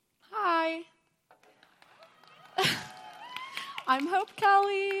I'm Hope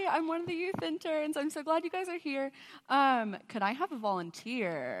Kelly. I'm one of the youth interns. I'm so glad you guys are here. Could I have a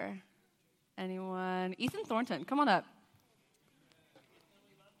volunteer? Anyone? Ethan Thornton, come on up.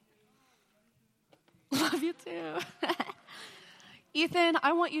 Love you too. Ethan,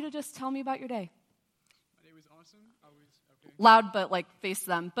 I want you to just tell me about your day. My day was awesome. Okay. Loud, but face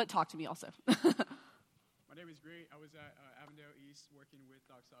them, but talk to me also. My day was great. I was at Avondale East working with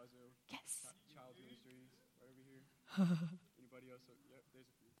Doxazo. Yes. Child Ministries, right over here. Anybody else? Yep, there's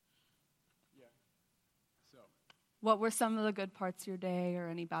a few. Yeah. So. What were some of the good parts of your day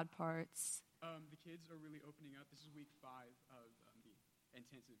or any bad parts? The kids are really opening up. This is week 5 of the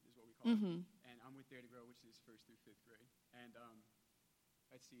intensive is what we call it. And I'm with Dare to Grow, which is 1st through 5th grade. And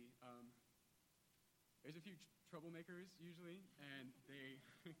let's see. There's a few troublemakers usually, and they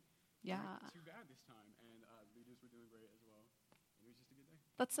weren't too bad this time. And leaders were doing great as well. And it was just a good day.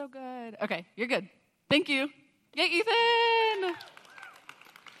 That's so good. Okay, you're good. Thank you. Yay, Ethan!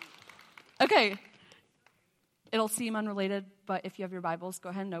 Okay. It'll seem unrelated, but if you have your Bibles, go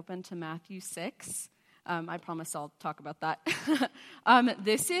ahead and open to Matthew 6. I promise I'll talk about that.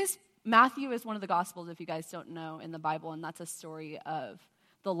 Matthew is one of the Gospels, if you guys don't know, in the Bible, and that's a story of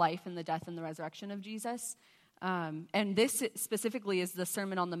the life and the death and the resurrection of Jesus. And this specifically is the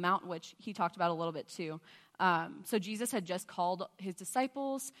Sermon on the Mount, which he talked about a little bit too. So Jesus had just called his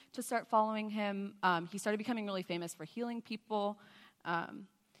disciples to start following him. He started becoming really famous for healing people.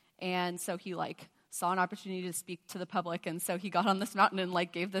 And so he saw an opportunity to speak to the public, and so he got on this mountain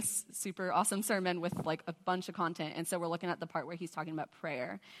and gave this super awesome sermon with a bunch of content. And so we're looking at the part where he's talking about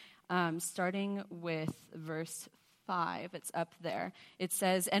prayer. Starting with verse 5, it's up there. It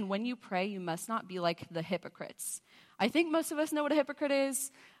says, "And when you pray, you must not be like the hypocrites." I think most of us know what a hypocrite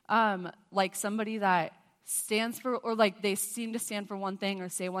is. Somebody that stands for, or they seem to stand for one thing or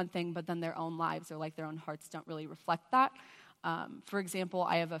say one thing, but then their own lives or their own hearts don't really reflect that. For example,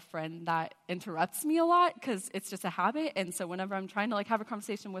 I have a friend that interrupts me a lot because it's just a habit. And so whenever I'm trying to have a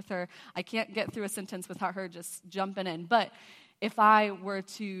conversation with her, I can't get through a sentence without her just jumping in. But if I were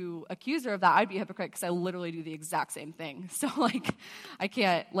to accuse her of that, I'd be a hypocrite because I literally do the exact same thing. So I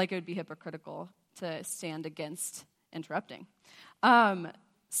can't, it would be hypocritical to stand against interrupting.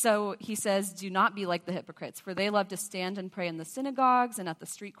 So he says, "Do not be like the hypocrites, for they love to stand and pray in the synagogues and at the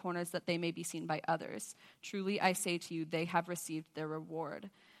street corners that they may be seen by others. Truly, I say to you, they have received their reward.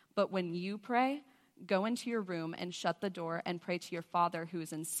 But when you pray, go into your room and shut the door and pray to your Father who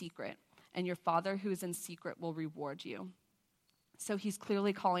is in secret, and your Father who is in secret will reward you." So he's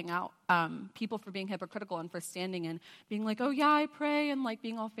clearly calling out people for being hypocritical and for standing and being "Oh yeah, I pray," and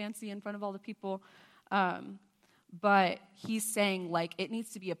being all fancy in front of all the people. But he's saying, it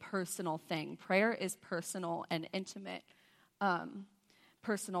needs to be a personal thing. Prayer is personal and intimate,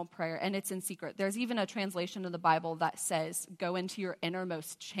 personal prayer, and it's in secret. There's even a translation of the Bible that says, "Go into your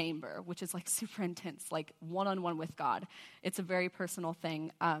innermost chamber," which is super intense, one-on-one with God. It's a very personal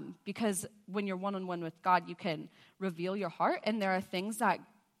thing because when you're one-on-one with God, you can reveal your heart, and there are things that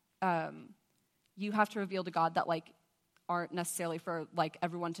you have to reveal to God that, aren't necessarily for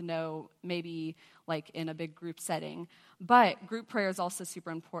everyone to know, maybe in a big group setting. But group prayer is also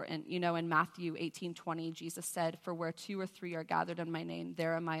super important. In Matthew 18:20, Jesus said, "For where 2 or 3 are gathered in my name,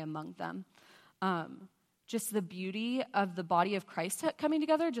 there am I among them." Just the beauty of the body of Christ coming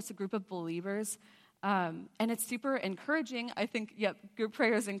together, just a group of believers. And it's super encouraging. I think, group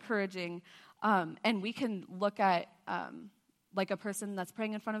prayer is encouraging. And we can look at a person that's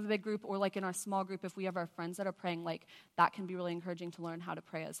praying in front of a big group, or in our small group, if we have our friends that are praying, that can be really encouraging to learn how to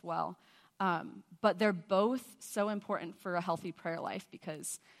pray as well. But they're both so important for a healthy prayer life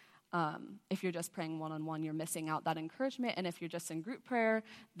because if you're just praying one-on-one, you're missing out that encouragement. And if you're just in group prayer,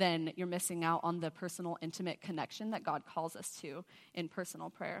 then you're missing out on the personal, intimate connection that God calls us to in personal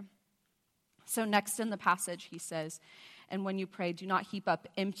prayer. So next in the passage, he says, "And when you pray, do not heap up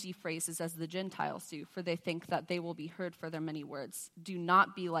empty phrases as the Gentiles do, for they think that they will be heard for their many words. Do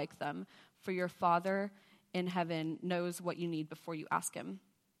not be like them, for your Father in heaven knows what you need before you ask him."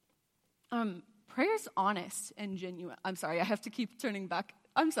 Prayer's honest and genuine. I'm sorry, I have to keep turning back.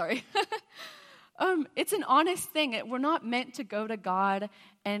 I'm sorry. It's an honest thing. We're not meant to go to God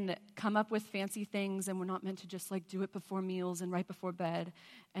and come up with fancy things, and we're not meant to just do it before meals and right before bed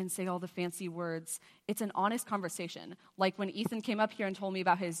and say all the fancy words. It's an honest conversation. When Ethan came up here and told me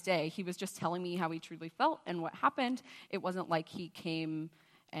about his day, he was just telling me how he truly felt and what happened. It wasn't like he came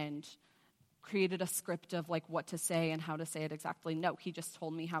and created a script of what to say and how to say it exactly. No, he just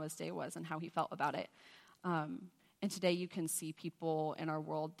told me how his day was and how he felt about it. And today you can see people in our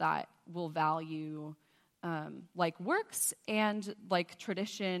world that will value works and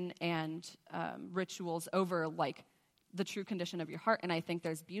tradition and rituals over the true condition of your heart. And I think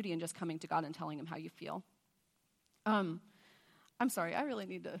there's beauty in just coming to God and telling him how you feel. I'm sorry, I really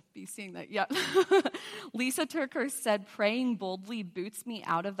need to be seeing that. Yeah. Lisa Turker said, praying boldly boots me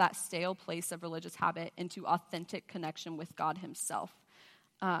out of that stale place of religious habit into authentic connection with God himself.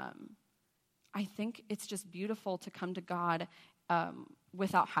 I think it's just beautiful to come to God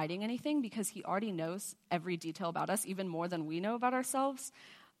without hiding anything, because he already knows every detail about us, even more than we know about ourselves.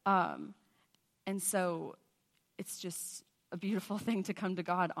 And so it's just a beautiful thing to come to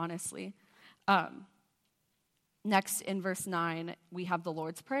God, honestly. Next, in verse 9, we have the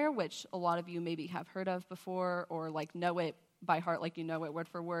Lord's Prayer, which a lot of you maybe have heard of before, or like know it by heart, like you know it word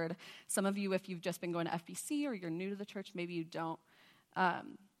for word. Some of you, if you've just been going to FBC or you're new to the church, maybe you don't.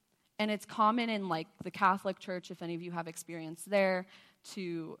 And it's common in like the Catholic Church, if any of you have experience there,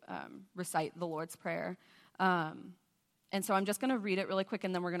 to recite the Lord's Prayer. And so I'm just going to read it really quick,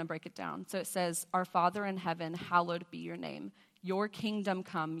 and then we're going to break it down. So it says, Our Father in heaven, hallowed be your name. Your kingdom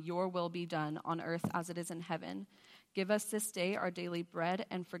come, your will be done on earth as it is in heaven. Give us this day our daily bread,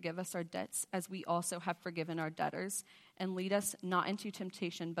 and forgive us our debts as we also have forgiven our debtors. And lead us not into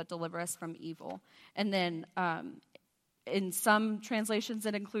temptation, but deliver us from evil. And then in some translations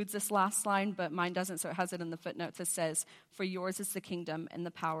it includes this last line, but mine doesn't, so it has it in the footnotes. It says, For yours is the kingdom and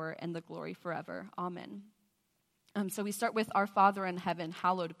the power and the glory forever. Amen. So we start with Our Father in heaven,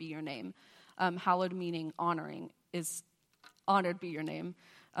 hallowed be your name. Hallowed meaning honoring, is honored be your name,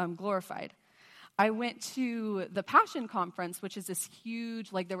 glorified. I went to the Passion Conference, which is this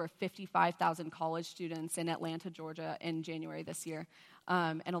huge, like there were 55,000 college students in Atlanta, Georgia in January this year.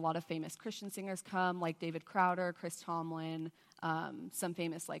 And a lot of famous Christian singers come, like David Crowder, Chris Tomlin, some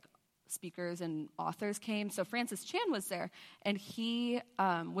famous like speakers and authors came. So Francis Chan was there, and he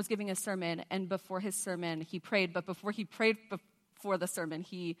was giving a sermon, and before his sermon, he prayed. But before he prayed before the sermon,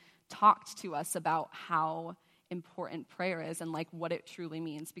 he talked to us about how important prayer is and like what it truly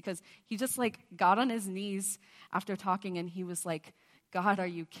means, because he just like got on his knees after talking, and he was like, God, are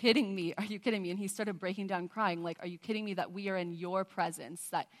you kidding me? Are you kidding me? And he started breaking down crying, like, are you kidding me that we are in your presence,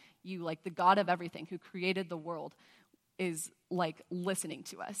 that you, like the God of everything who created the world, is like listening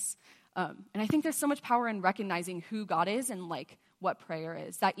to us. And I think there's so much power in recognizing who God is and like what prayer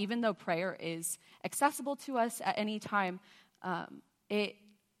is, that even though prayer is accessible to us at any time,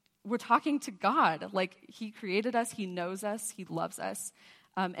 we're talking to God. Like he created us, he knows us, he loves us,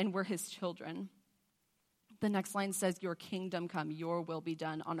 and we're his children. The next line says, your kingdom come, your will be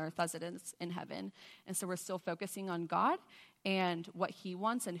done on earth as it is in heaven. And so we're still focusing on God and what he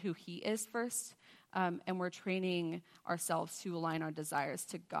wants and who he is first. And we're training ourselves to align our desires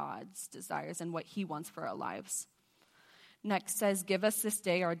to God's desires and what he wants for our lives. Next says, give us this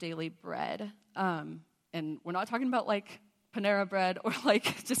day our daily bread. And we're not talking about like Panera bread or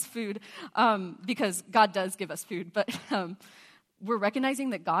like just food, because God does give us food. But we're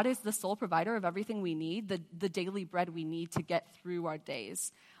recognizing that God is the sole provider of everything we need, the daily bread we need to get through our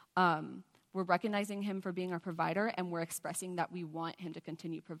days. We're recognizing him for being our provider, and we're expressing that we want him to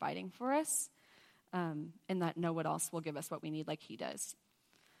continue providing for us. And that no one else will give us what we need like he does.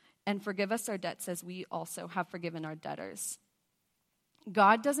 And forgive us our debts as we also have forgiven our debtors.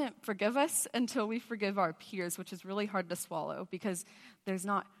 God doesn't forgive us until we forgive our peers, which is really hard to swallow because there's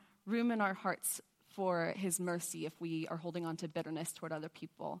not room in our hearts for his mercy if we are holding on to bitterness toward other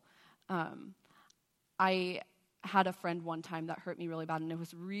people. I had a friend one time that hurt me really bad, and it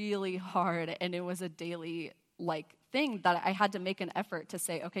was really hard, and it was a daily thing that I had to make an effort to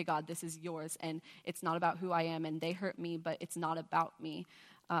say, okay, God, this is yours, and it's not about who I am, and they hurt me, but it's not about me.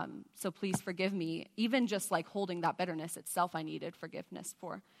 So please forgive me. Even just holding that bitterness itself, I needed forgiveness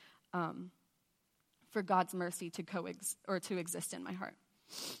for God's mercy to exist in my heart.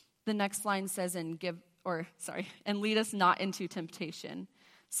 The next line says, and lead us not into temptation.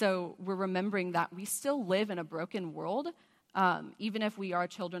 So we're remembering that we still live in a broken world, even if we are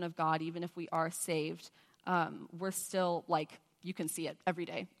children of God, even if we are saved. We're still you can see it every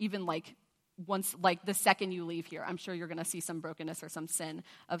day. Even once the second you leave here, I'm sure you're going to see some brokenness or some sin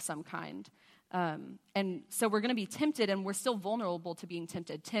of some kind. And so we're going to be tempted, and we're still vulnerable to being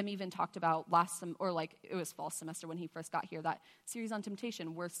tempted. Tim even talked about it was fall semester when he first got here, that series on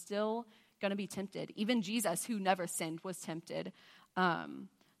temptation. We're still going to be tempted. Even Jesus, who never sinned, was tempted.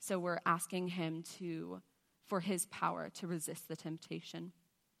 So we're asking him for his power to resist the temptation.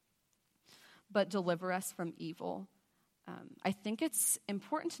 But deliver us from evil. I think it's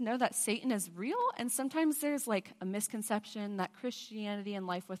important to know that Satan is real, and sometimes there's a misconception that Christianity and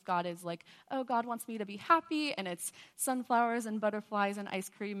life with God is oh, God wants me to be happy, and it's sunflowers and butterflies and ice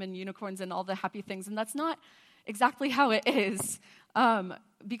cream and unicorns and all the happy things, and that's not exactly how it is.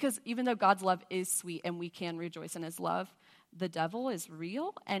 because even though God's love is sweet and we can rejoice in his love, the devil is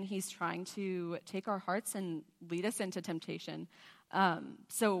real, and he's trying to take our hearts and lead us into temptation.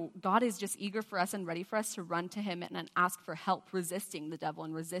 So God is just eager for us and ready for us to run to him and ask for help resisting the devil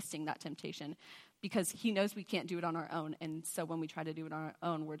and resisting that temptation, because he knows we can't do it on our own. And so when we try to do it on our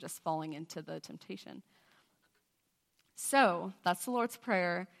own, we're just falling into the temptation. So that's the Lord's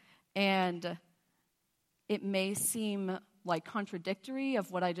Prayer, and it may seem like contradictory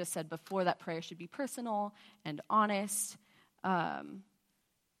of what I just said before, that prayer should be personal and honest,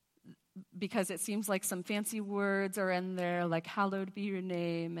 because it seems like some fancy words are in there, like hallowed be your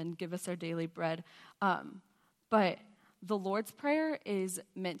name and give us our daily bread. But the Lord's Prayer is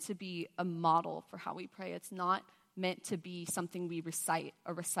meant to be a model for how we pray. It's not meant to be something we recite,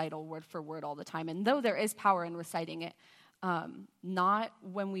 a recital word for word all the time. And though there is power in reciting it, not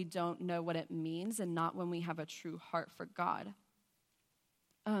when we don't know what it means and not when we have a true heart for God.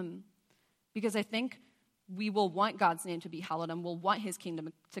 Because I think we will want God's name to be hallowed, and we'll want his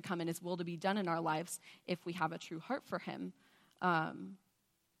kingdom to come and his will to be done in our lives if we have a true heart for him.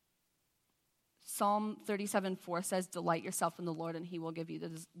 Psalm 37:4 says, "Delight yourself in the Lord, and he will give you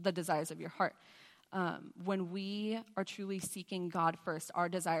the desires of your heart." When we are truly seeking God first, our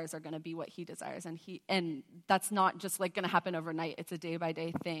desires are going to be what he desires, and that's not just like going to happen overnight. It's a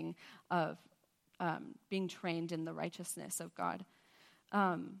day-by-day thing of being trained in the righteousness of God.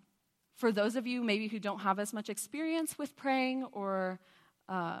 For those of you maybe who don't have as much experience with praying, or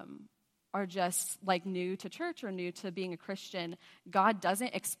are just like new to church or new to being a Christian, God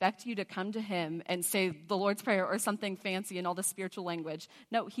doesn't expect you to come to him and say the Lord's Prayer or something fancy in all the spiritual language.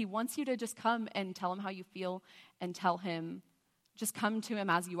 No, he wants you to just come and tell him how you feel, and tell him, just come to him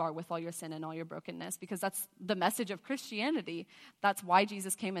as you are with all your sin and all your brokenness, because that's the message of Christianity. That's why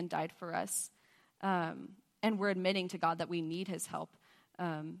Jesus came and died for us. And we're admitting to God that we need his help.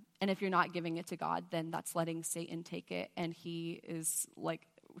 And if you're not giving it to God, then that's letting Satan take it, and he is like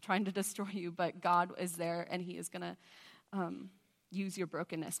trying to destroy you, but God is there, and he is going to use your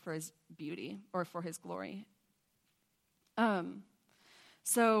brokenness for his beauty or for his glory.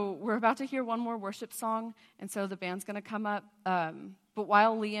 So we're about to hear one more worship song, and so the band's going to come up. But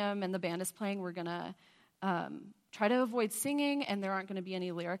while Liam and the band is playing, we're going to try to avoid singing, and there aren't going to be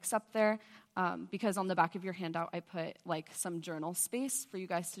any lyrics up there, because on the back of your handout I put like some journal space for you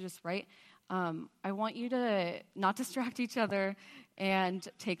guys to just write. I want you to not distract each other and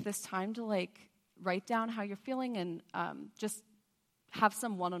take this time to like write down how you're feeling, and just have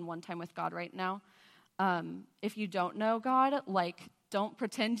some one-on-one time with God right now. If you don't know God, like, don't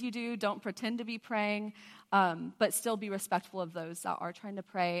pretend you do. Don't pretend to be praying, but still be respectful of those that are trying to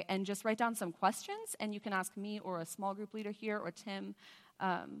pray, and just write down some questions, and you can ask me or a small group leader here or Tim,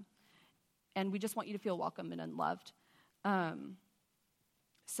 and we just want you to feel welcome and loved.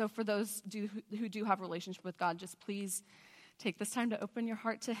 So for those who do have a relationship with God, just please take this time to open your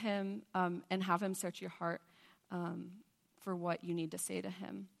heart to him, and have him search your heart for what you need to say to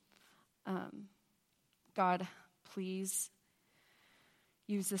him. God, please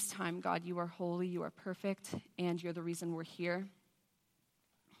use this time. God, you are holy, you are perfect, and you're the reason we're here.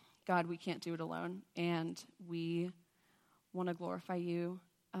 God, we can't do it alone, and we want to glorify you.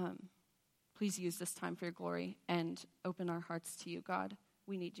 Please use this time for your glory and open our hearts to you, God.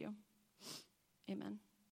 We need you. Amen.